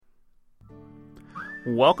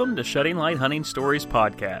Welcome to Shedding Light Hunting Stories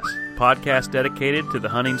Podcast, a podcast dedicated to the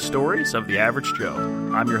hunting stories of the average Joe.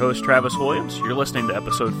 I'm your host, Travis Williams. You're listening to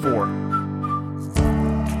Episode 4.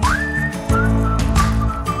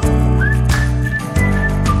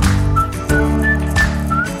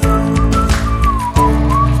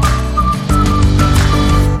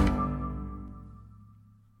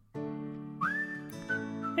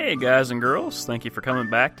 Hey guys and girls, thank you for coming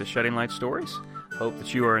back to Shedding Light Stories. Hope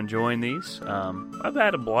that you are enjoying these. I've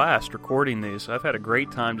had a blast recording these. I've had a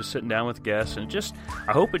great time just sitting down with guests, and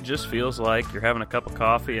I hope it just feels like you're having a cup of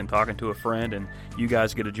coffee and talking to a friend, and you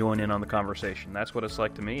guys get to join in on the conversation. That's what it's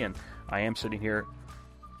like to me, and I am sitting here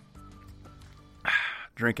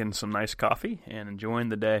drinking some nice coffee and enjoying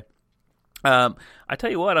the day. I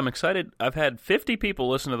tell you what, I'm excited. I've had 50 people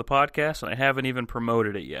listen to the podcast, and I haven't even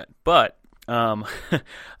promoted it yet, but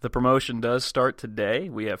the promotion does start today.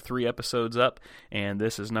 We have 3 episodes up, and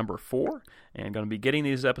this is number 4, and going to be getting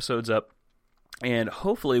these episodes up. And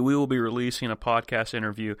hopefully we will be releasing a podcast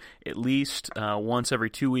interview at least once every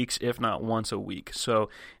 2 weeks, if not once a week. So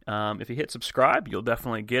if you hit subscribe, you'll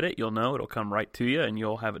definitely get it. You'll know it'll come right to you, and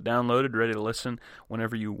you'll have it downloaded, ready to listen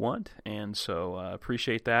whenever you want. And so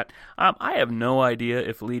appreciate that. I have no idea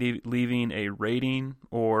if leaving a rating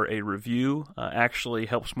or a review actually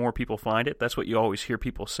helps more people find it. That's what you always hear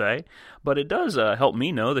people say. But it does help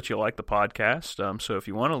me know that you like the podcast. So if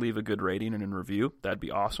you want to leave a good rating and a review, that'd be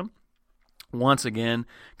awesome. Once again,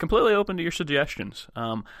 completely open to your suggestions.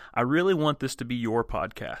 I really want this to be your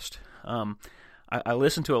podcast. I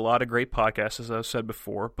listen to a lot of great podcasts, as I've said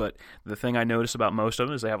before, but the thing I notice about most of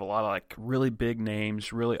them is they have a lot of really big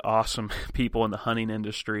names, really awesome people in the hunting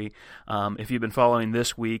industry. If you've been following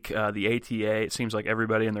this week, the ATA, it seems like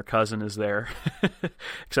everybody and their cousin is there,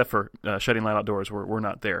 except for Shedding Light Outdoors. We're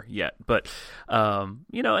not there yet, but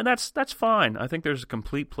and that's fine. I think there's a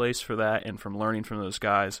complete place for that, and from learning from those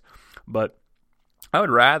guys, but I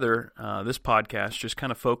would rather this podcast just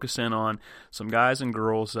kind of focus in on some guys and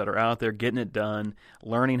girls that are out there getting it done,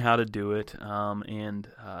 learning how to do it, and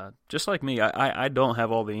just like me, I don't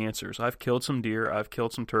have all the answers. I've killed some deer, I've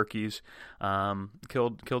killed some turkeys,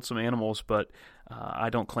 killed some animals, but I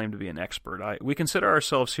don't claim to be an expert. We consider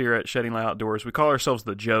ourselves here at Shedding Light Outdoors, we call ourselves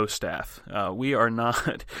the Joe staff. We are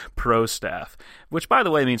not pro staff, which by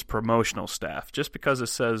the way means promotional staff. Just because it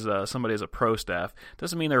says somebody is a pro staff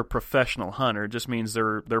doesn't mean they're a professional hunter. It just means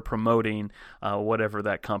they're promoting whatever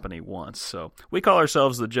that company wants. So we call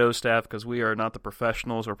ourselves the Joe staff because we are not the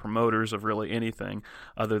professionals or promoters of really anything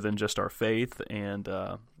other than just our faith and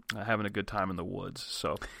having a good time in the woods.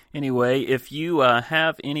 So anyway, if you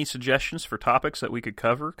have any suggestions for topics that we could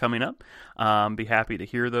cover coming up, be happy to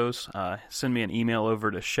hear those. Send me an email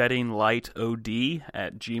over to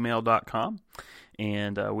sheddinglightod@gmail.com.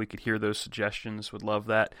 And we could hear those suggestions. Would love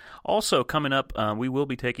that. Also, coming up, we will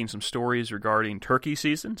be taking some stories regarding turkey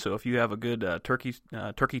season. So if you have a good turkey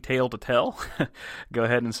tale to tell, go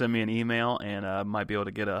ahead and send me an email, and I might be able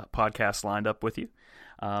to get a podcast lined up with you.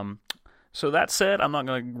 So that said, I'm not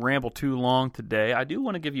going to ramble too long today. I do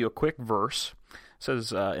want to give you a quick verse. It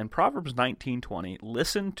says in Proverbs 19:20,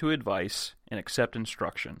 "Listen to advice and accept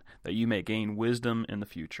instruction, that you may gain wisdom in the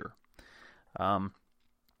future." I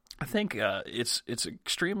think it's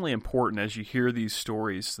extremely important as you hear these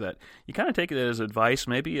stories that you kind of take it as advice,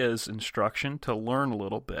 maybe as instruction to learn a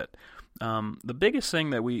little bit. The biggest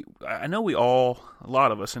thing that a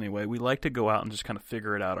lot of us anyway, we like to go out and just kind of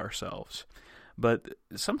figure it out ourselves. But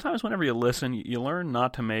sometimes whenever you listen, you learn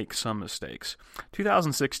not to make some mistakes.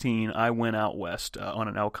 2016, I went out west on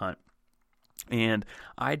an elk hunt. And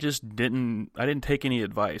I didn't take any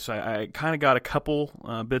advice. I kind of got a couple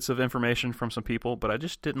bits of information from some people, but I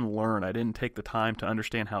just didn't learn. I didn't take the time to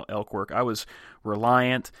understand how elk work. I was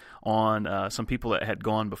reliant on some people that had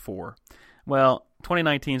gone before. Well,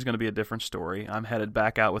 2019 is going to be a different story. I'm headed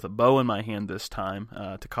back out with a bow in my hand this time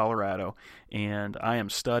to Colorado, and I am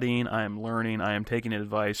studying, I am learning, I am taking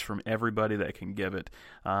advice from everybody that can give it.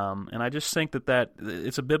 And I just think that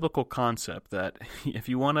it's a biblical concept that if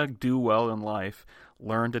you want to do well in life,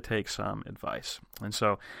 learn to take some advice. And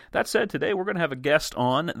so, that said, today we're going to have a guest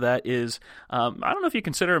on that is, I don't know if you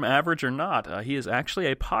consider him average or not. He is actually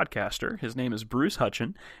a podcaster. His name is Bruce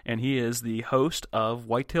Hutchin, and he is the host of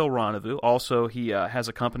Whitetail Rendezvous. Also, he has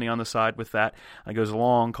a company on the side with that goes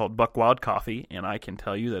along called Buck Wild Coffee, and I can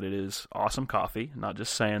tell you that it is awesome coffee. Not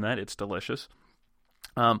just saying that, it's delicious.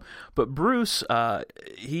 But Bruce,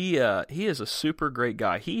 he is a super great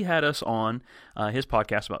guy. He had us on his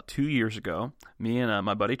podcast about 2 years ago, me and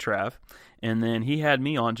my buddy Trav, And then he had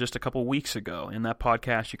me on just a couple weeks ago. In that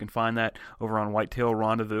podcast, you can find that over on Whitetail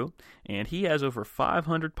Rendezvous. And he has over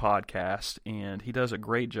 500 podcasts, and he does a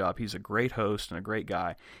great job. He's a great host and a great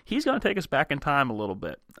guy. He's going to take us back in time a little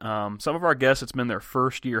bit. Some of our guests, it's been their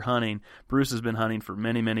first year hunting. Bruce has been hunting for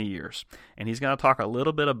many, many years. And he's going to talk a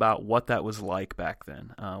little bit about what that was like back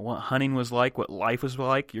then, what hunting was like, what life was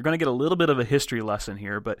like. You're going to get a little bit of a history lesson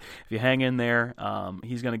here, but if you hang in there,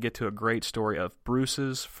 he's going to get to a great story of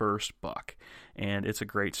Bruce's first buck. And it's a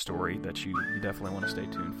great story that you definitely want to stay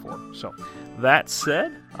tuned for. So that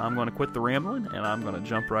said, I'm going to quit the rambling, and I'm going to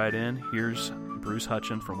jump right in. Here's Bruce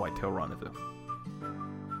Hutchin from Whitetail Rendezvous.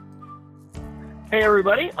 Hey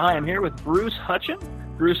everybody, I am here with Bruce Hutchin.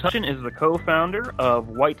 Bruce Hutchin is the co-founder of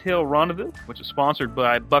Whitetail Rendezvous, which is sponsored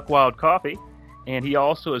by Buckwild Coffee. And he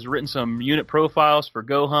also has written some unit profiles for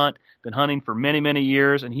Go Hunt, been hunting for many, many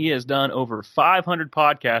years, and he has done over 500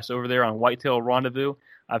 podcasts over there on Whitetail Rendezvous.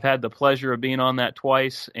 I've had the pleasure of being on that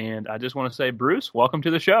twice, and I just want to say, Bruce, welcome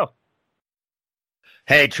to the show.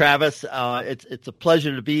 Hey, Travis, it's a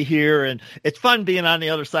pleasure to be here, and it's fun being on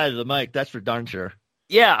the other side of the mic. That's for darn sure.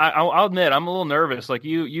 Yeah, I'll admit I'm a little nervous. Like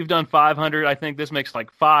you've done 500. I think this makes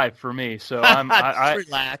like 5 for me. So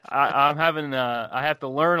relax. I'm having I have to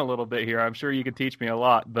learn a little bit here. I'm sure you could teach me a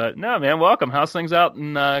lot. But no, man, welcome. How's things out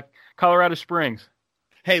in Colorado Springs?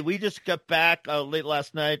 Hey, we just got back late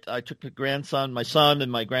last night. I took my son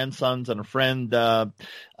and my grandsons and a friend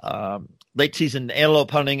late season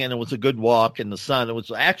antelope hunting, and it was a good walk in the sun. It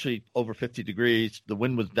was actually over 50 degrees. The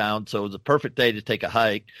wind was down, so it was a perfect day to take a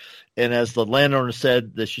hike. And as the landowner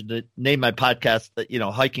said, they should name my podcast,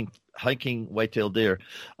 hiking whitetail deer,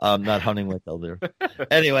 not hunting whitetail deer.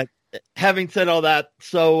 Anyway, having said all that,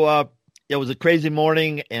 so it was a crazy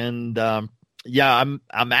morning, and I'm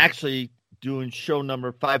actually doing show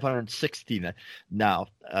number 560 now,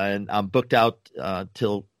 and I'm booked out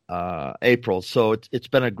till April. So it's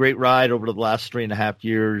been a great ride over the last 3.5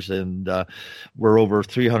 years, and we're over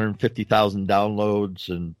 350,000 downloads,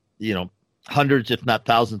 and hundreds, if not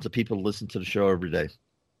thousands, of people listen to the show every day.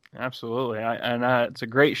 Absolutely, it's a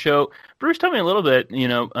great show. Bruce, tell me a little bit,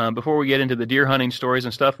 before we get into the deer hunting stories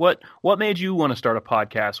and stuff. What made you want to start a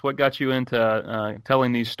podcast? What got you into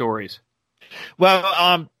telling these stories?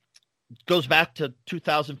 Well, goes back to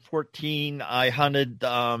 2014. I hunted,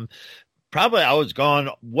 probably I was gone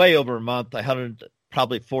way over a month. I hunted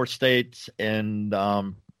probably 4 states, and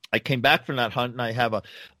I came back from that hunt, and I have a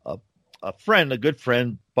good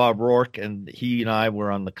friend, Bob Rourke, and he and I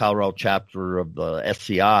were on the Colorado chapter of the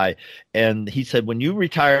SCI, and he said, when you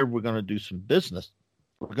retire, we're going to do some business.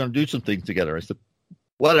 We're going to do some things together. I said,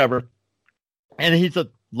 whatever. And he's a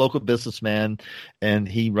local businessman, and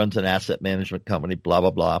he runs an asset management company, blah,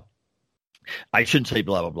 blah, blah. I shouldn't say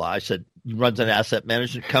blah, blah, blah. I said he runs an asset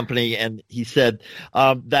management company, and he said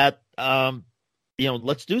let's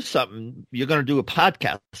do something. You're going to do a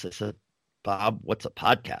podcast. I said, Bob, what's a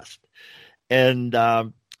podcast? And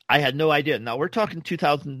I had no idea. Now, we're talking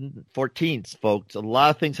 2014, folks. A lot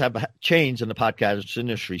of things have changed in the podcast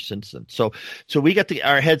industry since then. So we got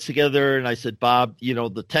our heads together, and I said, Bob,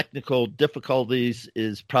 the technical difficulties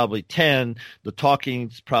is probably 10. The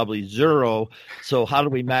talking's probably 0. So how do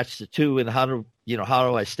we match the two, and how do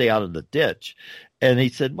I stay out of the ditch? And he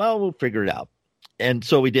said, well, we'll figure it out. And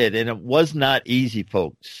so we did. And it was not easy,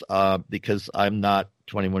 folks, because I'm not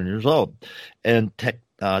 21 years old. And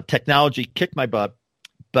technology kicked my butt.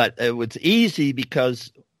 But it was easy because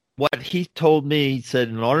what he told me, he said,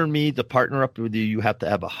 in order for me to partner up with you, you have to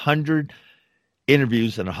have 100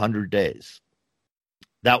 interviews in 100 days.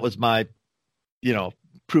 That was my,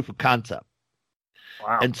 proof of concept.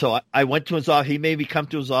 Wow. And so I went to his office. He made me come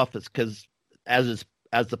to his office because as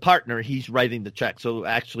the partner, he's writing the check. So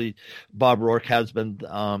actually, Bob Rourke has been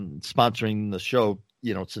sponsoring the show,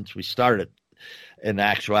 since we started in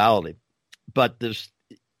actuality. But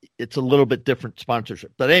it's a little bit different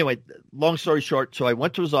sponsorship. But anyway, long story short, so I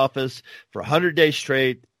went to his office for 100 days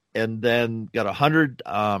straight, and then got 100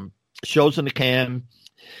 shows in the can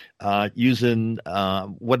using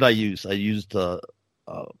what did I use? I used Blue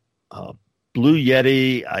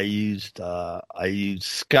Yeti. I used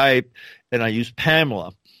Skype, and I used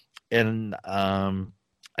Pamela, and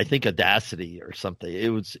I think Audacity or something.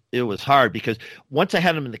 It was hard because once I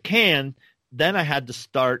had them in the can, then I had to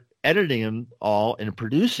start editing them all and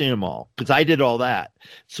producing them all because I did all that.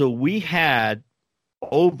 So we had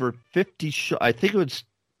over 50 shows. I think it was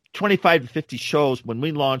 25 to 50 shows when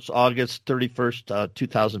we launched August 31st,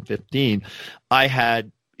 2015. I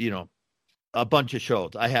had, a bunch of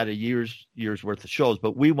shows. I had a year's worth of shows,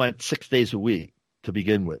 but we went 6 days a week to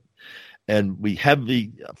begin with. And we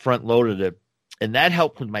heavily front loaded it. And that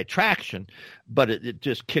helped with my traction, but it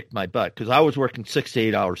just kicked my butt because I was working 6 to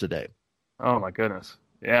 8 hours a day. Oh my goodness.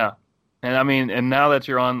 Yeah. And I mean, and now that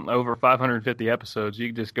you're on over 550 episodes, you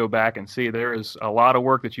can just go back and see there is a lot of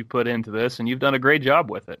work that you put into this, and you've done a great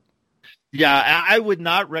job with it. Yeah, I would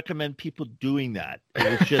not recommend people doing that.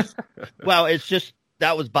 It's just, well, it's just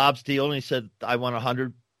that was Bob's deal, and he said, "I want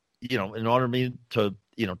 100, in order for me to,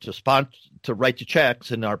 to sponsor, to write the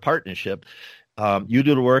checks in our partnership. You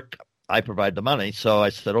do the work, I provide the money." So I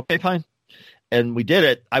said, "Okay, fine," and we did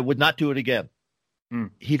it. I would not do it again.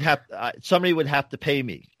 Somebody would have to pay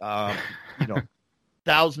me,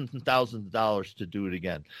 thousands and thousands of dollars to do it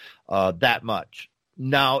again, that much.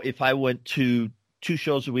 Now, if I went to 2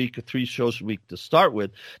 shows a week or 3 shows a week to start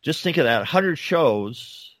with, just think of that, 100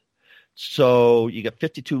 shows. So you got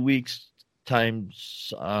 52 weeks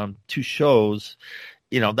times 2 shows.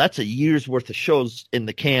 That's a year's worth of shows in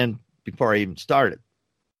the can before I even started.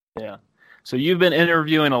 Yeah. So you've been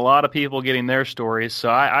interviewing a lot of people getting their stories. So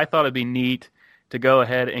I thought it'd be neat to go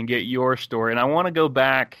ahead and get your story. And I want to go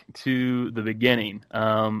back to the beginning.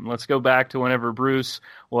 Let's go back to whenever Bruce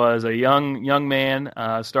was a young man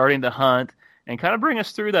starting to hunt, and kind of bring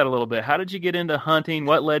us through that a little bit. How did you get into hunting?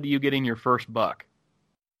 What led to you getting your first buck?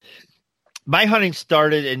 My hunting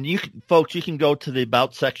started, and you can go to the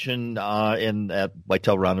About section at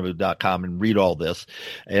whitetailrendezvous.com and read all this.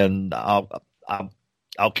 And I'll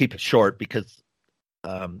keep it short because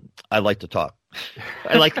I like to talk.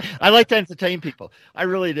 I like to entertain people. I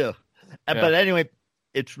really do. Yeah. But anyway,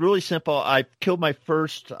 it's really simple. I killed my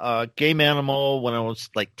first game animal when I was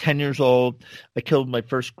like 10 years old. I killed my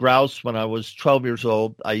first grouse when I was 12 years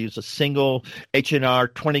old. I used a single H&R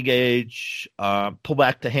 20 gauge, pull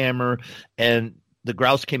back the hammer, and the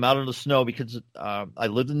grouse came out of the snow because I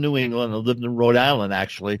lived in New England. I lived in Rhode Island,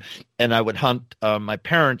 actually, and I would hunt. My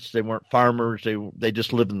parents, they weren't farmers. They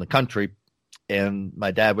just lived in the country, and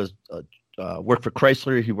my dad was worked for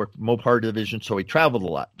Chrysler. He worked for Mopar Division, so he traveled a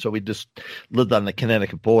lot. So we just lived on the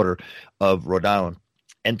Connecticut border of Rhode Island.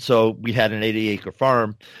 And so we had an 80-acre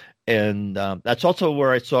farm, and that's also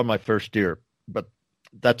where I saw my first deer. But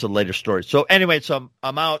that's a later story. So anyway, so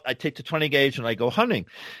I'm out. I take the 20 gauge, and I go hunting.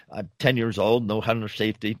 I'm 10 years old, no hunter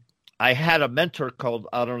safety. I had a mentor called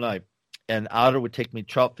Otto Knight, and Otto would take me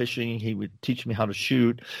trout fishing. He would teach me how to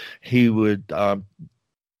shoot. He would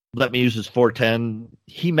let me use his 410.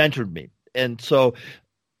 He mentored me. And so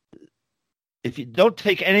if you don't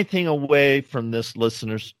take anything away from this,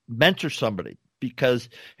 listeners, mentor somebody, because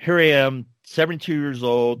here I am, 72 years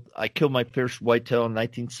old. I killed my first whitetail in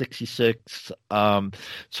 1966.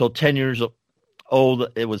 So 10 years old,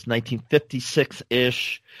 it was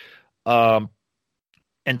 1956-ish.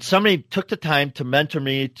 And somebody took the time to mentor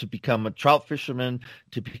me to become a trout fisherman,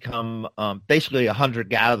 to become basically a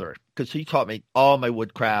hunter-gatherer, because he taught me all my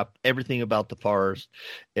woodcraft, everything about the forest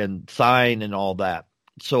and sign and all that.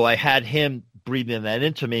 So I had him breathing that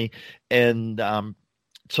into me. And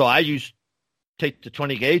so I used to take the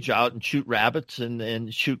 20 gauge out and shoot rabbits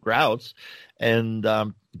and shoot grouse and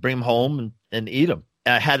bring them home and eat them.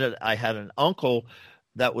 I had an uncle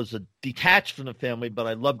that was detached from the family, but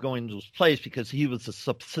I loved going to his place because he was a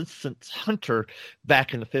subsistence hunter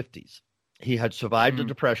back in the 50s. He had survived the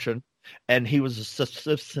Depression, and he was a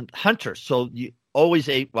subsistence hunter. So you always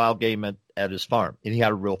ate wild game at his farm, and he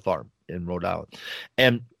had a real farm in Rhode Island.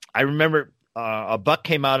 And I remember a buck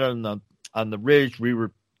came out on the ridge. We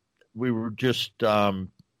were just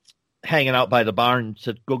hanging out by the barn and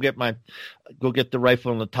said, go get the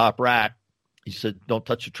rifle in the top rack. He said, don't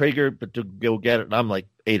touch the trigger, but to go get it. And I'm like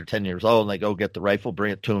 8 or 10 years old, and I go get the rifle,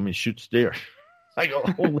 bring it to him, and shoots deer. I go,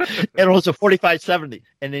 oh. And it was a 45-70.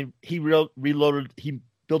 And then he reloaded. He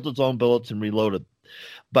built his own bullets and reloaded.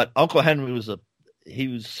 But Uncle Henry was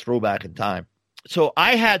throwback in time. So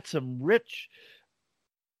I had some rich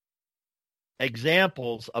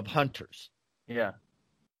examples of hunters. Yeah.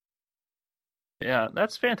 Yeah,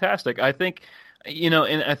 that's fantastic. I think,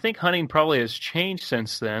 and I think hunting probably has changed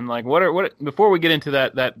since then. Like, before we get into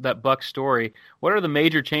that buck story, what are the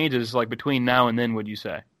major changes like between now and then, would you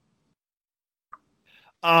say?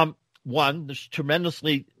 One, there's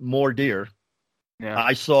tremendously more deer. Yeah.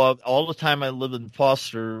 I saw all the time I lived in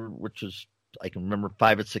Foster, which is, I can remember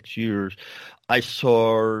 5 or 6 years. I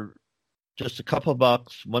saw just a couple of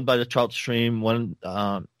bucks, one by the trout stream, one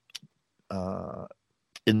in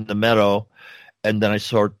the meadow. And then I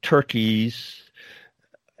saw turkeys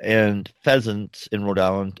and pheasants in Rhode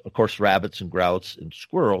Island, of course, rabbits and grouse and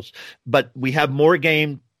squirrels. But we have more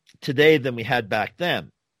game today than we had back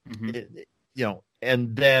then. Mm-hmm.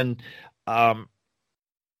 And then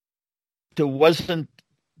there wasn't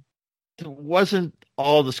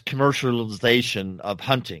all this commercialization of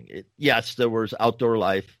hunting. Yes, there was outdoor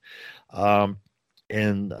life, and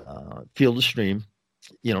Field and Stream.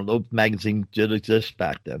 Those magazines did exist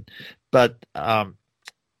back then, but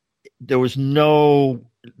there was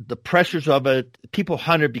the pressures of it. People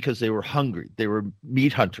hunted because they were hungry. They were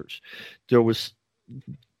meat hunters. There was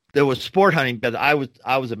sport hunting, but I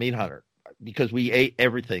was a meat hunter because we ate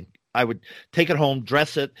everything. I would take it home,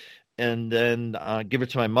 dress it, and then give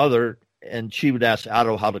it to my mother, and she would ask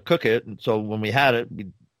Otto how to cook it. And so when we had it,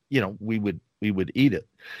 we would eat it.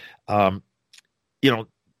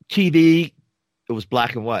 TV, it was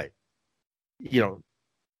black and white.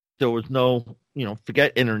 There was no,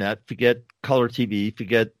 forget internet, forget color TV,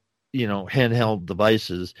 forget, handheld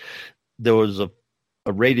devices. There was a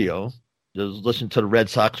radio. There was listening to the Red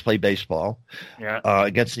Sox play baseball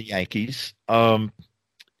against the Yankees. And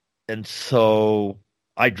so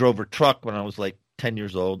I drove a truck when I was like 10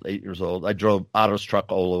 years old, 8 years old. I drove Otto's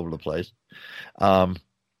truck all over the place.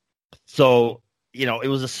 So, it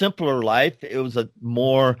was a simpler life. It was a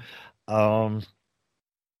more, I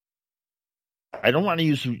don't want to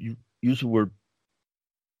use the word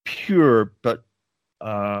pure, but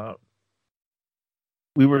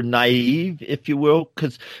we were naive, if you will,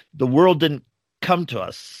 because the world didn't come to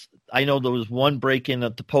us. I know there was one break-in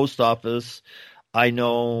at the post office. I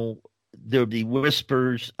know there would be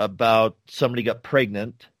whispers about somebody got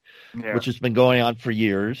pregnant, which has been going on for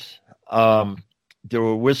years. There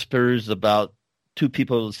were whispers about two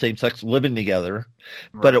people of the same sex living together,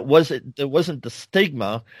 but there wasn't the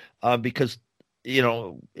stigma because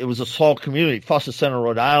it was a small community. Foster Center,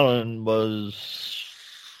 Rhode Island was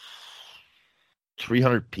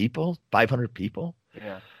 300 people, 500 people.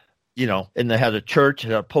 Yeah. And they had a church,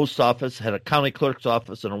 had a post office, had a county clerk's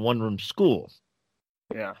office, and a one-room school.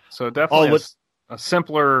 Yeah. So definitely a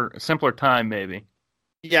simpler time, maybe.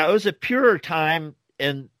 Yeah, it was a purer time,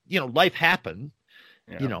 and life happened.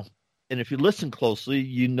 Yeah. And if you listen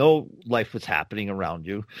closely, life was happening around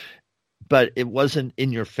you, but it wasn't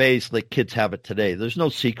in your face like kids have it today. There's no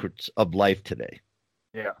secrets of life today.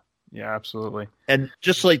 Yeah. Yeah, absolutely. And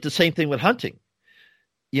just like the same thing with hunting,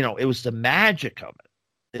 it was the magic of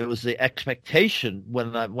it. It was the expectation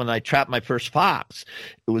when I trapped my first fox.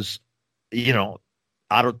 It was,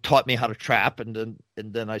 Otto taught me how to trap, and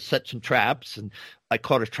then I set some traps, and I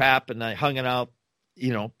caught a trap, and I hung it out,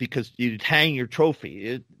 because you'd hang your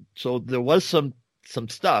trophy. So there was some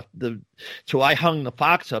stuff. So I hung the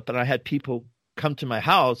fox up, and I had people come to my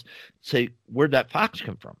house say, "Where'd that fox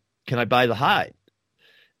come from? Can I buy the hide?"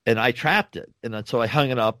 And I trapped it, and then, so I hung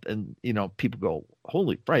it up, and people go,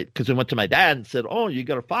 "Holy fright!" Because I went to my dad and said, "Oh, you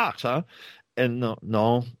got a fox, huh?" And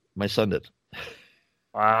no, my son did.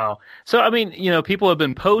 Wow. So, I mean, people have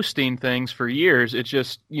been posting things for years. It's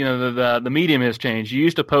just, the medium has changed. You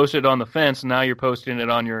used to post it on the fence, and now you're posting it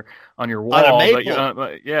on your wall. On a maple.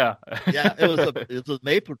 But yeah. Yeah, it was a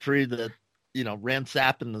maple tree that, ran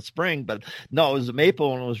sap in the spring. But no, it was a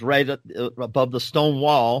maple, and it was right above the stone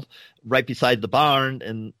wall, right beside the barn.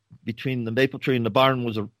 And between the maple tree and the barn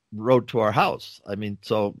was a road to our house. I mean,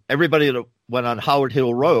 so everybody that went on Howard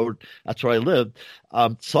Hill Road, that's where I lived,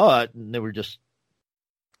 saw it, and they were just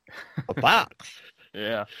a fox.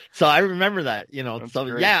 Yeah. So I remember that, That's so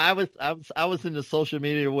great. yeah, I was into social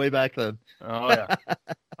media way back then. Oh yeah.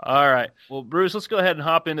 All right. Well, Bruce, let's go ahead and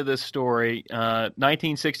hop into this story.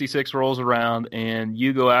 1966 rolls around, and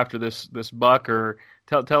you go after this buck. Or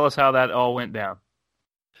tell us how that all went down.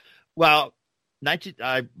 Well,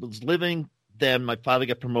 I was living then. My father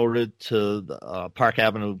got promoted to the Park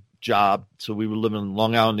Avenue job, so we were living in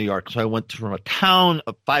Long Island, New York. So I went from a town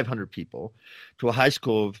of 500 people to a high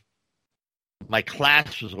school of, my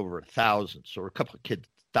class was over 1,000, so a couple of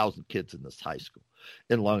 1,000 kids in this high school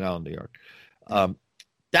in Long Island, New York.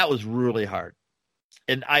 That was really hard,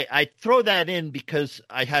 and I throw that in because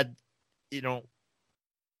I had, a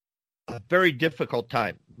very difficult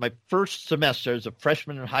time. My first semester as a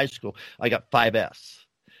freshman in high school, I got 5S.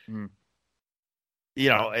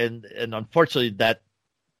 And unfortunately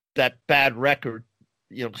that bad record,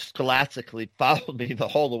 scholastically followed me the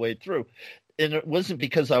whole way through. And it wasn't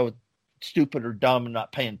because I was stupid or dumb and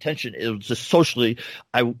not paying attention. It was just socially,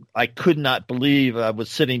 I could not believe I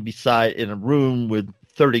was sitting in a room with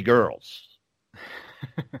 30 girls.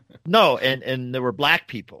 No, and there were black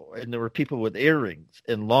people, and there were people with earrings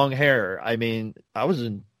and long hair. I mean, I was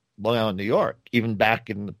in Long Island, New York, even back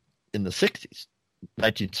in the 60s,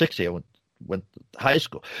 1960. I went to high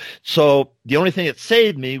school. So the only thing that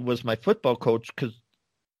saved me was my football coach,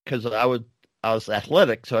 because I was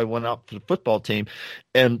athletic, so I went out for the football team,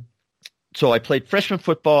 and so I played freshman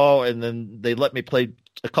football, and then they let me play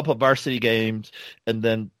a couple of varsity games, and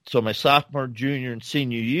then so my sophomore, junior, and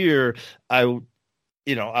senior year, I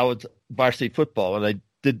was varsity football, and I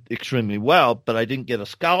did extremely well, but I didn't get a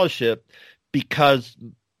scholarship because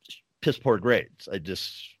piss poor grades. I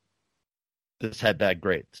just had bad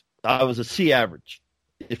grades. I was a C average,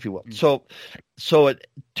 if you will. So it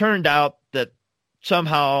turned out that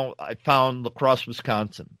somehow I found La Crosse,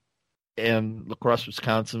 Wisconsin, and La Crosse,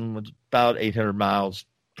 Wisconsin was about 800 miles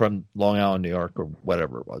from Long Island, New York, or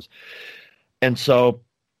whatever it was. And so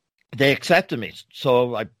they accepted me.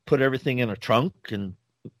 So I put everything in a trunk, and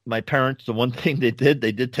my parents, the one thing they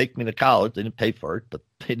did take me to college. They didn't pay for it, but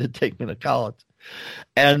they did take me to college.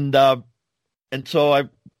 And so I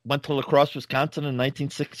went to La Crosse, Wisconsin in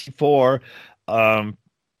 1964.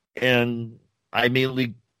 And I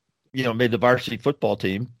immediately, made the varsity football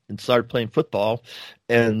team and started playing football,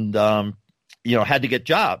 and, had to get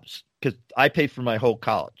jobs because I paid for my whole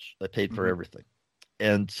college. I paid for everything.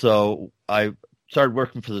 And so I started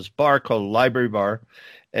working for this bar called the Library Bar,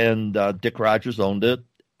 and Dick Rogers owned it.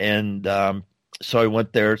 And so I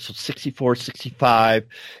went there. So 64, 65,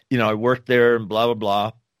 I worked there and blah, blah,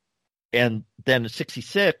 blah. And then in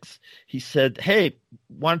 66, he said, hey,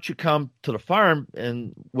 why don't you come to the farm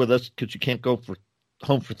and with us because you can't go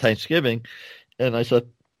home for Thanksgiving. And I said,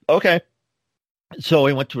 okay. So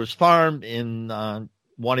we went to his farm in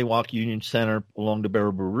Waniwak Union Center along the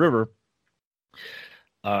Baraboo River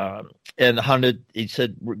and hunted. He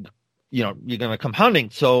said, you're going to come hunting.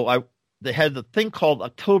 So they had the thing called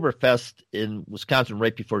Oktoberfest in Wisconsin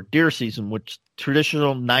right before deer season, which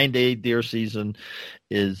traditional 9-day deer season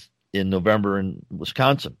is in November in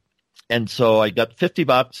Wisconsin. And so I got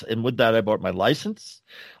 $50, and with that I bought my license.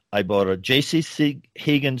 I bought a J.C.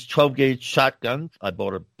 Higgins 12-gauge shotgun. I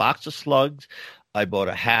bought a box of slugs. I bought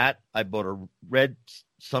a hat. I bought a red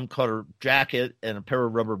sun cutter jacket and a pair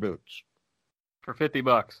of rubber boots. For $50.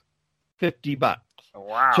 $50.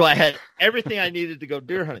 Wow. So I had everything I needed to go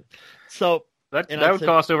deer hunting. So that would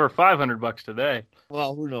cost over $500 today.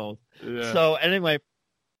 Well, who knows? Yeah. So anyway,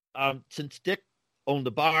 since Dick owned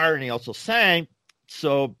the bar and he also sang,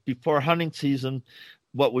 so before hunting season,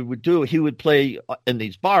 what we would do, he would play in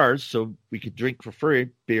these bars so we could drink for free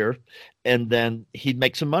beer, and then he'd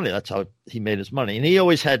make some money. That's how he made his money. And he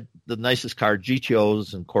always had the nicest car,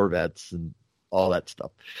 GTOs and Corvettes and all that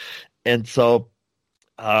stuff. And so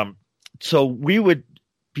so we would,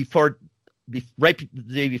 right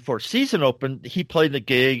the day before season opened, he played the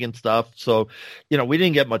gig and stuff. So, we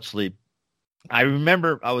didn't get much sleep. I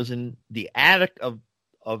remember I was in the attic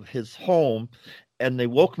of his home, and they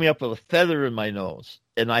woke me up with a feather in my nose,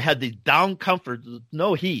 and I had these down comforts,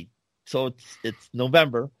 no heat. So it's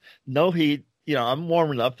November, no heat. I'm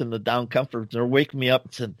warm enough in the down comforts. They're waking me up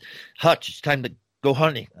and said, Hutch, it's time to go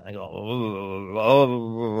hunting. I go,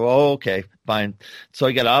 oh, okay, fine. So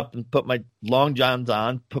I got up and put my long johns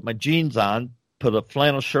on, put my jeans on, put a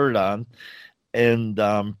flannel shirt on, and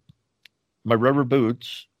my rubber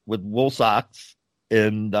boots with wool socks,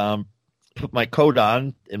 and put my coat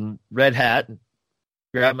on and red hat, and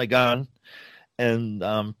grabbed my gun, and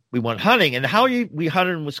we went hunting. And how we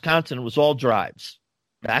hunted in Wisconsin was all drives.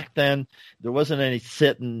 Back then, there wasn't any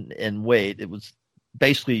sit and wait. It was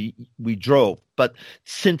basically we drove. But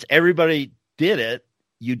since everybody did it,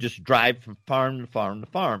 you just drive from farm to farm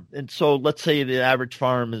to farm. And so let's say the average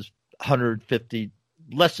farm is 150,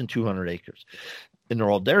 less than 200 acres. And they're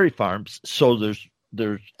all dairy farms. So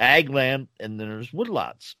there's ag land and then there's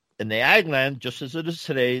woodlots. And the ag land, just as it is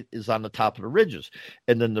today, is on the top of the ridges.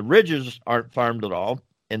 And then the ridges aren't farmed at all.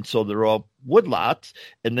 And so they're all woodlots.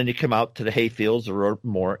 And then you come out to the hay fields or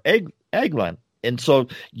more ag land. And so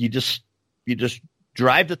you just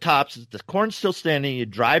drive the tops. The corn's still standing. You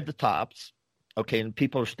drive the tops. Okay. And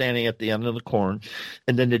people are standing at the end of the corn.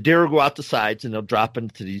 And then the deer will go out the sides and they'll drop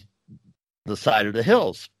into the side of the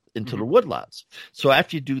hills into the woodlots. So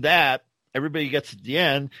after you do that, everybody gets to the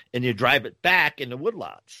end and you drive it back in the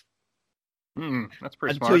woodlots. That's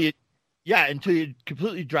pretty until smart. Until you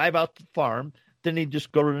completely drive out the farm, then you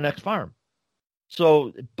just go to the next farm.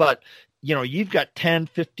 So, but, you've got 10,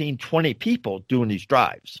 15, 20 people doing these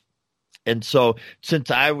drives. And so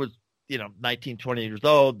since I was, 19, 20 years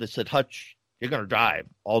old, they said, Hutch, you're going to drive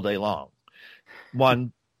all day long.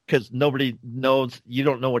 One, because nobody knows, you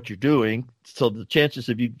don't know what you're doing. So the chances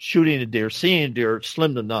of you shooting a deer, seeing a deer, are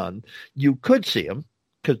slim to none. You could see them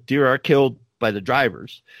because deer are killed by the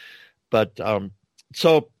drivers. But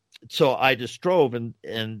so I just drove and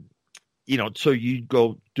so you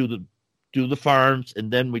go do the farms,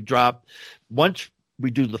 and then we drop. Once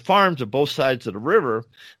we do the farms on both sides of the river,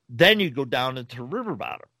 then you go down into the river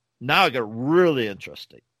bottom. Now it got really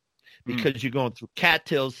interesting because you're going through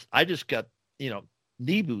cattails. I just got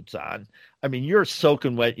knee boots on, I mean, you're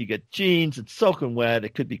soaking wet. You get jeans, it's soaking wet.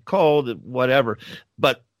 It could be cold, whatever.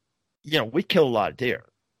 But, we kill a lot of deer.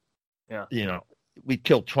 Yeah. We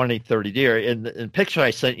killed 20, 30 deer. In the picture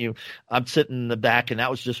I sent you, I'm sitting in the back, and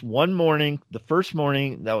that was just one morning. The first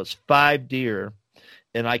morning, that was 5 deer,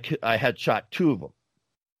 and I had shot 2 of them.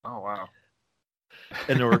 Oh, wow.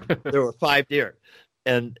 And there were 5 deer.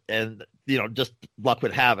 And just luck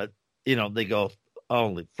would have it, they go,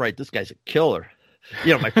 holy fright, this guy's a killer.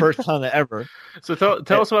 My first hunt ever. So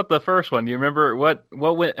tell us about the first one. Do you remember what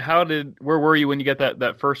went, where were you when you got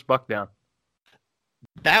that first buck down?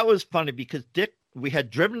 That was funny because Dick, we had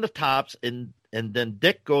driven the tops, and then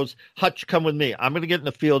Dick goes, Hutch, come with me. I'm going to get in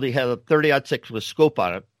the field. He had a 30-06 with a scope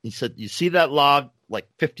on it. He said, you see that log like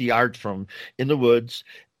 50 yards from in the woods?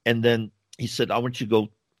 And then he said, I want you to go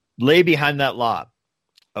lay behind that log.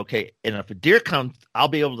 Okay. And if a deer comes, I'll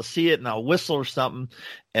be able to see it and I'll whistle or something.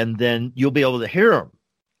 And then you'll be able to hear him.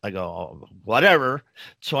 I go, oh, whatever.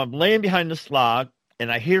 So I'm laying behind this log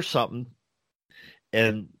and I hear something,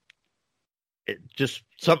 and it just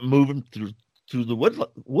something moving through the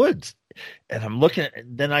woods. And I'm looking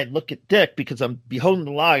then I look at Dick because I'm beholding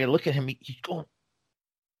the log. I look at him. He's going,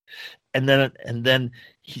 and then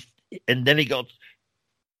he goes,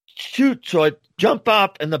 shoot. So I jump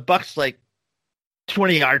up, and the buck's like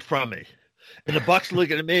 20 yards from me. And the buck's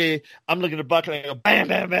looking at me. I'm looking at the buck, and I go, bam,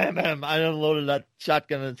 bam, bam, bam. I unloaded that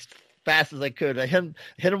shotgun as fast as I could. I hit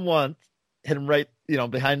him once, hit him right,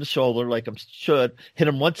 behind the shoulder like I should, hit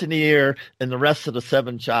him once in the ear, and the rest of the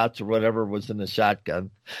 7 shots or whatever was in the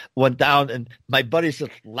shotgun went down. And my buddy's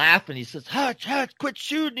just laughing. He says, Hutch, quit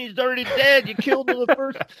shooting. He's already dead. You killed him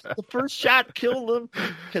the first shot killed him.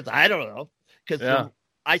 Because I don't know. Because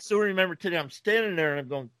I still remember today, I'm standing there and I'm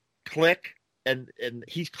going, click. And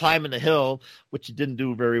he's climbing the hill, which he didn't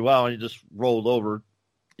do very well, and he just rolled over,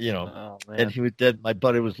 Oh, man. and he was dead. My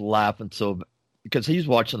buddy was laughing because he's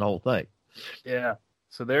watching the whole thing. Yeah.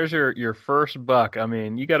 So there's your first buck. I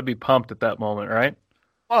mean, you got to be pumped at that moment, right?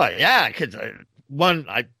 Oh yeah, because I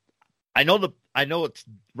know it's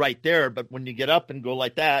right there, but when you get up and go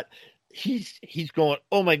like that, he's going,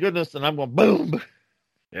 oh my goodness, and I'm going boom.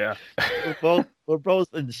 Yeah. we're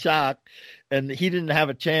both in shock, and he didn't have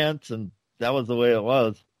a chance, and that was the way it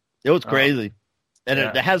was. It was crazy. And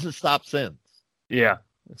it hasn't stopped since. Yeah.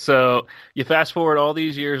 So you fast forward all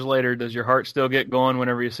these years later, does your heart still get going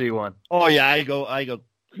whenever you see one? Oh yeah, I go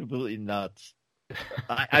completely nuts.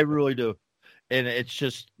 I really do. And it's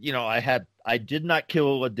just, I did not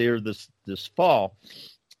kill a deer this fall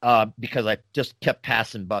because I just kept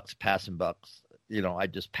passing bucks. I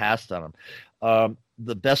just passed on them.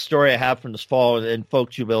 The best story I have from this fall, and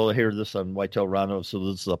folks, you'll be able to hear this on Whitetail Roundup, so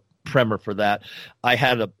this is a primer for that. I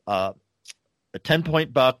had a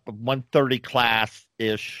 10-point buck, 130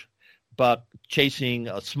 class-ish buck chasing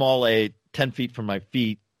a small A 10 feet from my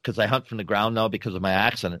feet because I hunt from the ground now because of my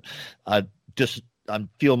accident. I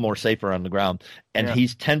feel more safer on the ground. And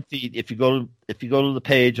he's 10 feet. If you go to the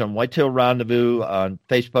page on Whitetail Rendezvous on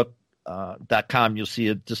Facebook.com, you'll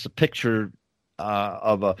see just a picture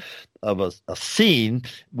of a scene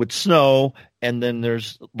with snow, and then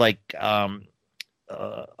there's like a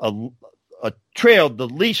trail. The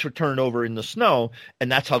leash were turned over in the snow,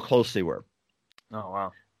 and that's how close they were. Oh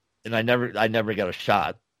wow! And I never got a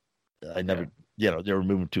shot. I never, they were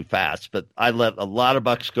moving too fast. But I let a lot of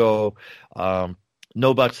bucks go.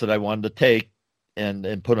 No bucks that I wanted to take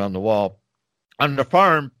and put on the wall. On the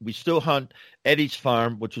farm, we still hunt Eddie's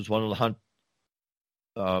farm, which was one of the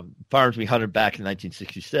farms we hunted back in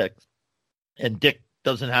 1966. And Dick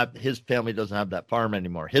his family doesn't have that farm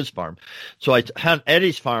anymore, his farm. So I hunt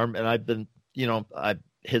Eddie's farm, and I've been,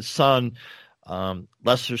 his son,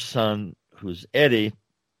 Lester's son, who's Eddie,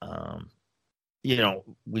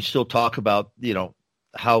 we still talk about,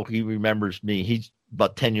 how he remembers me. He's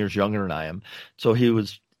about 10 years younger than I am. So he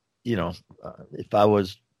was, if I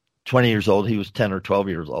was 20 years old, he was 10 or 12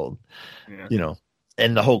 years old,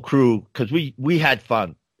 and the whole crew, because we had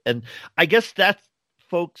fun. And I guess that's,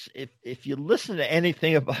 folks, if you listen to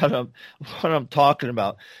anything about what I'm talking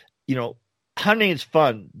about, hunting is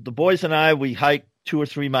fun. The boys and I, we hiked 2 or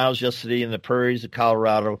 3 miles yesterday in the prairies of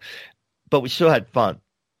Colorado, but we still had fun.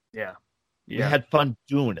 Yeah. We had fun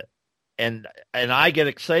doing it. And I get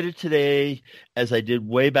excited today as I did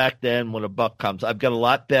way back then when a buck comes. I've got a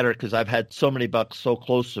lot better because I've had so many bucks so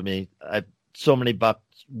close to me. So many bucks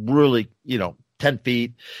really, 10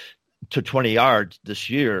 feet to 20 yards this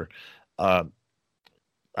year.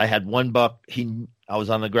 I had one buck. I was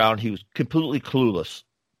on the ground. He was completely clueless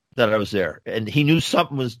that I was there, and he knew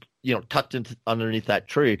something was tucked into underneath that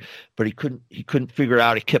tree, but he couldn't figure it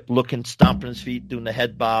out. He kept looking, stomping his feet, doing the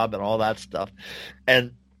head bob and all that stuff.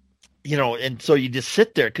 And, and so you just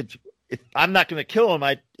sit there, because if I'm not going to kill him,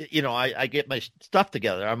 I get my stuff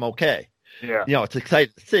together. I'm okay. Yeah. It's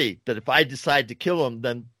exciting to see that if I decide to kill him,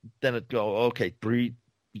 then it go, okay, breathe,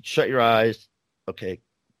 shut your eyes. Okay.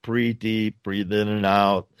 Breathe deep, breathe in and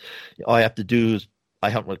out. All I have to do is, I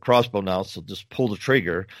hunt with a crossbow now, so just pull the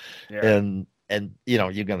trigger, and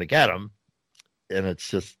you're going to get him. And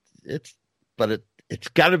it's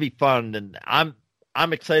got to be fun. And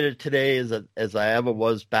I'm excited today as I ever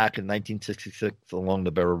was back in 1966 along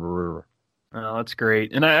the Bear River. Oh, that's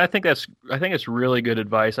great. And I think it's really good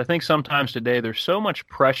advice. I think sometimes today there's so much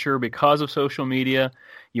pressure because of social media.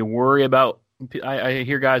 You worry about, I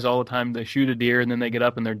hear guys all the time, they shoot a deer and then they get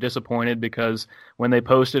up and they're disappointed because when they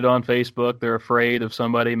post it on Facebook, they're afraid of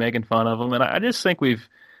somebody making fun of them. And I just think we've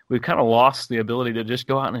kind of lost the ability to just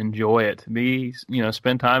go out and enjoy it,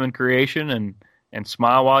 spend time in creation and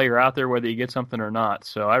smile while you're out there, whether you get something or not.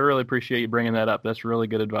 So I really appreciate you bringing that up. That's really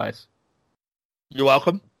good advice. You're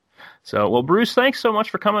welcome. So, well, Bruce, thanks so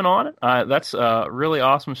much for coming on. That's a really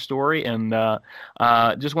awesome story, and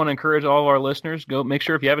just want to encourage all of our listeners, go make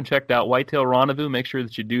sure if you haven't checked out Whitetail Rendezvous, make sure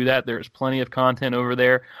that you do that. There's plenty of content over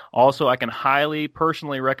there. Also, I can highly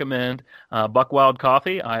personally recommend Buck Wild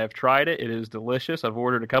Coffee. I have tried it. It is delicious. I've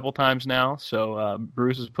ordered a couple times now, so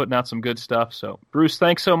Bruce is putting out some good stuff. So, Bruce,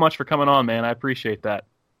 thanks so much for coming on, man. I appreciate that.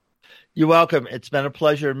 You're welcome. It's been a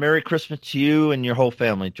pleasure. Merry Christmas to you and your whole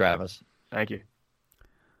family, Travis. Thank you.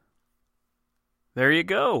 There you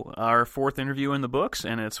go, our fourth interview in the books,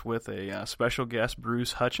 and it's with a special guest,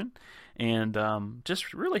 Bruce Hutchin, and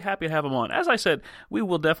just really happy to have him on. As I said, we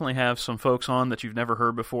will definitely have some folks on that you've never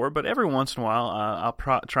heard before, but every once in a while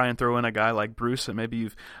I'll try and throw in a guy like Bruce that maybe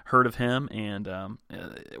you've heard of him, and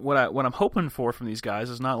what I'm hoping for from these guys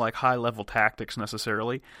is not like high-level tactics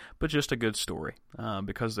necessarily, but just a good story,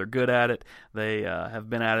 because they're good at it, they have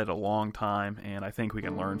been at it a long time, and I think we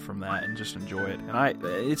can learn from that and just enjoy it. And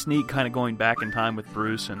it's neat kind of going back in time with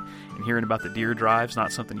Bruce and hearing about the deer drives,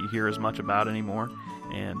 not something you hear as much about anymore.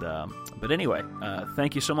 And but anyway,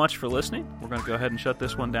 thank you so much for listening. We're going to go ahead and shut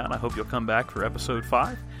this one down. I hope you'll come back for episode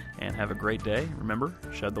 5 and have a great day. Remember,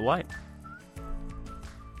 shed the light.